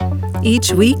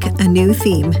Each week, a new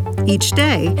theme. Each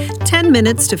day, 10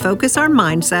 minutes to focus our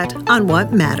mindset on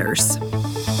what matters.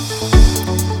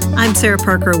 I'm Sarah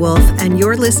Parker Wolf, and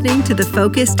you're listening to the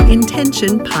Focused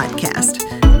Intention podcast.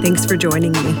 Thanks for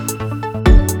joining me.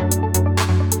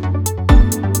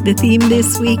 The theme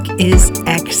this week is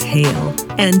exhale,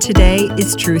 and today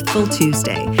is Truthful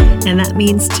Tuesday, and that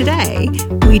means today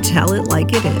we tell it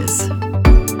like it is.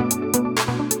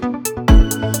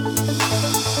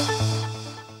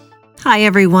 Hi,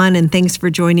 everyone, and thanks for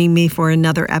joining me for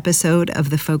another episode of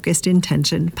the Focused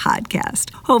Intention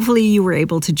podcast. Hopefully you were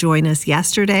able to join us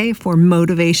yesterday for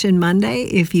Motivation Monday.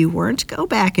 If you weren't, go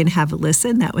back and have a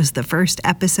listen. That was the first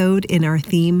episode in our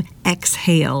theme,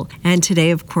 Exhale. And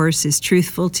today, of course, is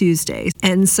Truthful Tuesday.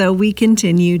 And so we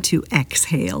continue to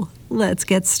exhale. Let's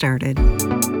get started.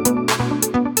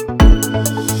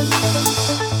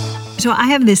 So I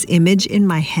have this image in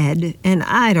my head, and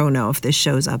I don't know if this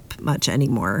shows up much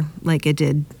anymore like it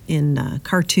did in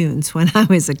cartoons when I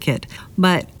was a kid.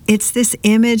 But it's this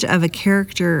image of a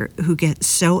character who gets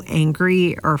so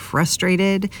angry or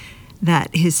frustrated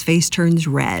that his face turns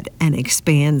red and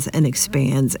expands and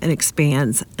expands and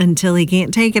expands until he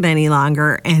can't take it any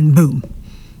longer, and boom,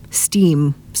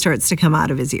 steam starts to come out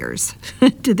of his ears.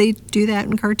 Do they do that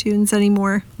in cartoons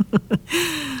anymore?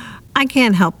 I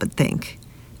can't help but think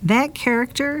that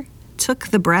character took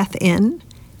the breath in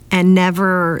and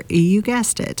never, you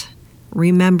guessed it,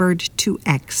 remembered to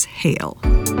exhale.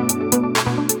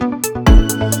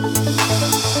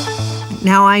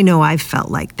 Now I know I've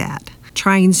felt like that,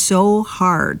 trying so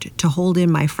hard to hold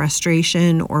in my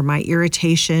frustration or my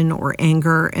irritation or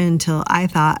anger until I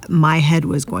thought my head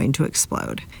was going to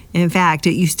explode. In fact,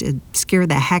 it used to scare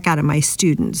the heck out of my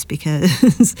students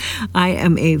because I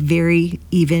am a very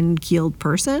even-keeled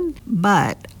person,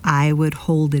 but I would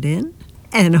hold it in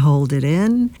and hold it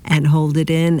in and hold it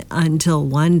in until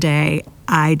one day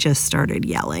I just started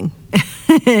yelling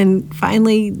and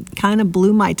finally kind of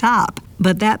blew my top.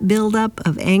 But that buildup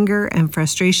of anger and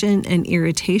frustration and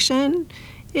irritation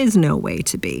is no way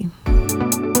to be.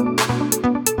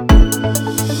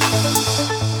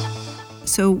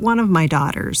 So one of my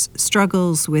daughters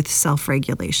struggles with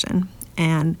self-regulation,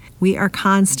 and we are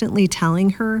constantly telling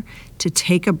her to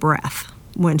take a breath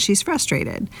when she's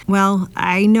frustrated. Well,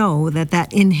 I know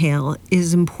that inhale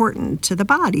is important to the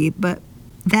body, but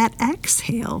that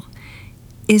exhale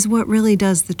is what really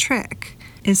does the trick,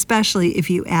 especially if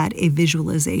you add a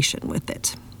visualization with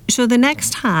it. So the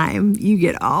next time you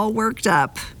get all worked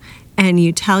up and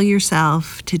you tell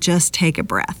yourself to just take a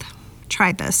breath,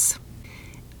 try this.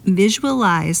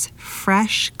 Visualize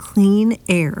fresh, clean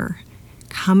air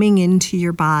coming into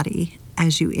your body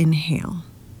as you inhale.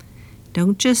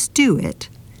 Don't just do it,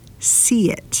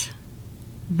 see it.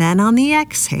 Then on the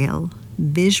exhale,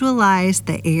 visualize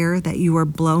the air that you are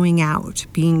blowing out,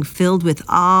 being filled with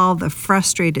all the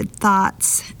frustrated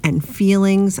thoughts and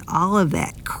feelings, all of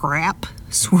that crap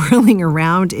swirling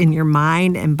around in your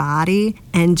mind and body,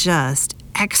 and just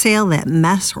exhale that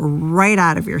mess right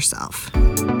out of yourself.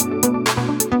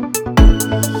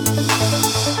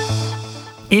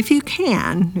 If you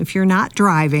can, if you're not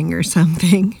driving or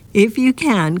something, if you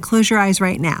can, close your eyes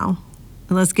right now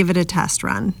and let's give it a test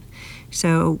run.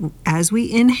 So as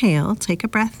we inhale, take a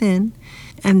breath in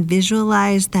and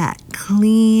visualize that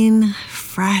clean,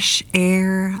 fresh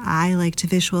air. I like to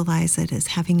visualize it as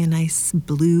having a nice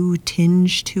blue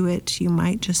tinge to it. You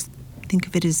might just think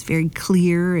of it as very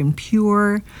clear and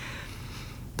pure.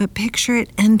 But picture it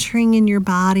entering in your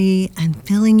body and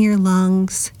filling your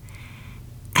lungs.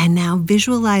 And now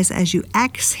visualize as you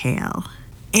exhale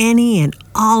any and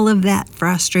all of that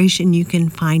frustration you can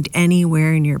find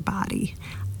anywhere in your body.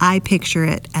 I picture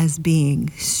it as being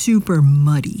super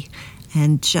muddy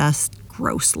and just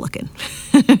gross looking,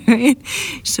 right?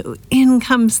 So in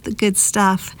comes the good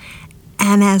stuff,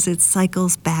 and as it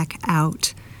cycles back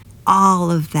out,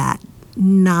 all of that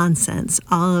nonsense,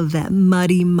 all of that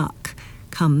muddy muck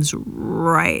comes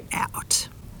right out.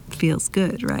 Feels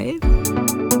good, right?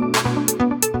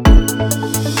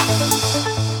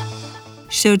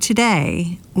 So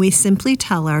today, we simply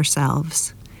tell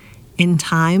ourselves, in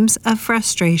times of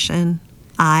frustration,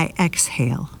 I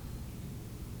exhale.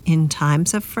 In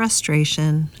times of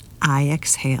frustration, I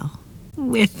exhale.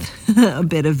 With a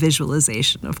bit of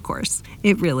visualization, of course.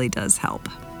 It really does help.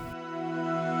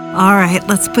 All right,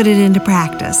 let's put it into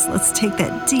practice. Let's take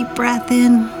that deep breath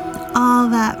in, all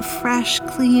that fresh,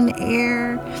 clean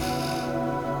air,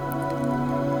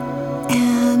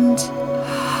 and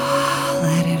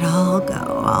let it all go,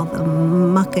 all the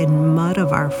muck and mud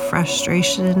of our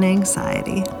frustration and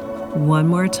anxiety. One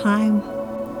more time.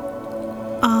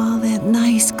 All that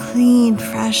nice, clean,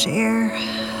 fresh air.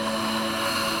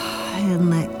 and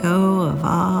let go of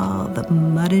all the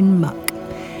mud and muck.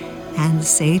 And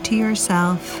say to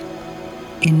yourself,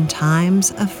 in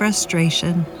times of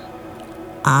frustration,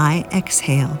 I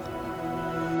exhale.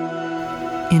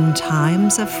 In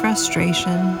times of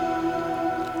frustration,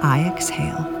 I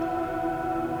exhale.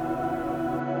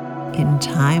 In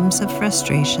times of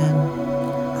frustration,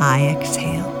 I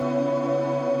exhale.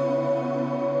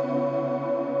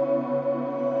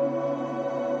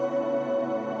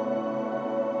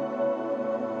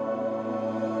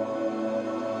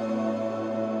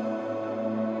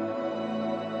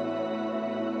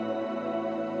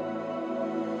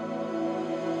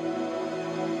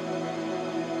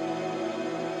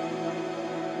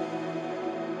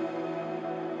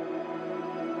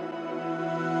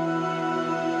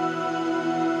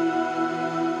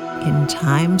 In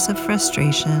times of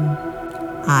frustration,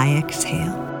 I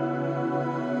exhale.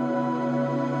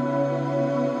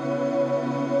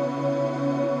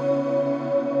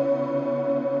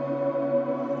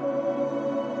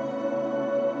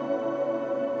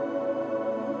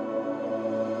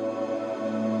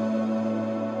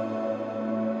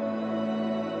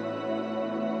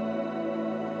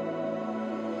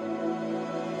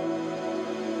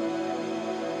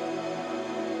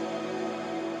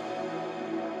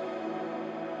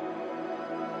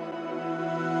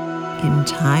 In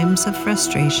times of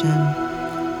frustration,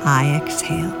 I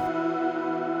exhale.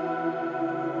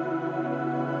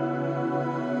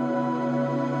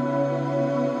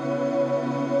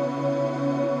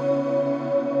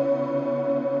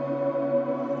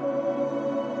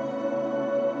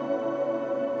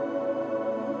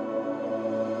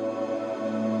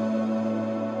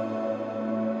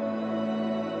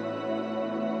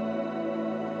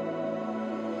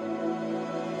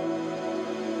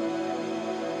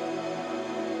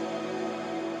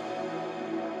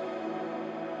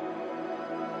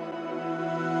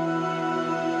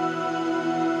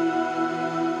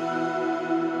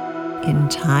 In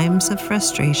times of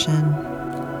frustration,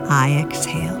 I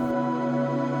exhale.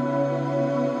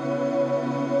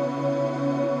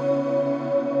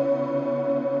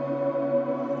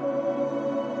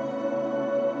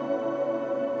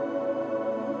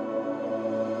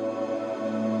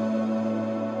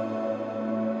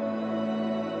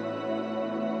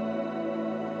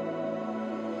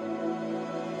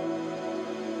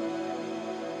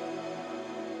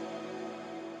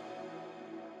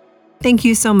 Thank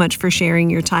you so much for sharing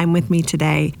your time with me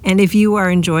today. And if you are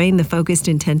enjoying the Focused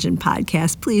Intention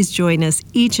podcast, please join us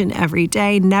each and every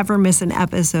day. Never miss an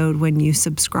episode when you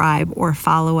subscribe or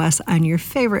follow us on your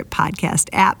favorite podcast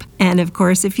app. And of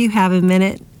course, if you have a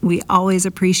minute, we always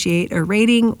appreciate a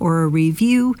rating or a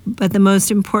review, but the most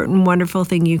important, wonderful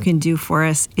thing you can do for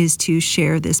us is to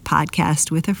share this podcast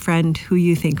with a friend who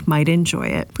you think might enjoy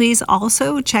it. Please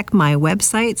also check my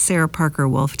website,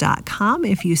 sarahparkerwolf.com.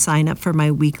 If you sign up for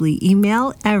my weekly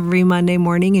email every Monday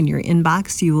morning in your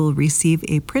inbox, you will receive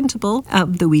a printable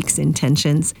of the week's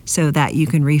intentions so that you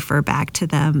can refer back to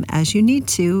them as you need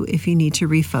to if you need to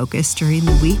refocus during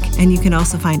the week. And you can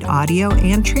also find audio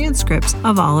and transcripts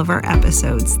of all of our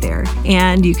episodes there.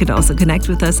 And you can also connect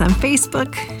with us on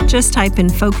Facebook. Just type in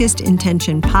Focused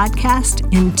Intention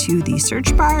Podcast into the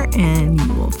search bar and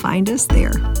you will find us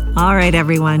there. All right,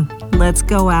 everyone, let's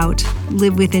go out,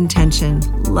 live with intention,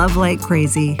 love like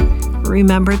crazy,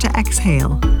 remember to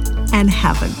exhale, and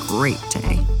have a great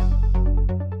day.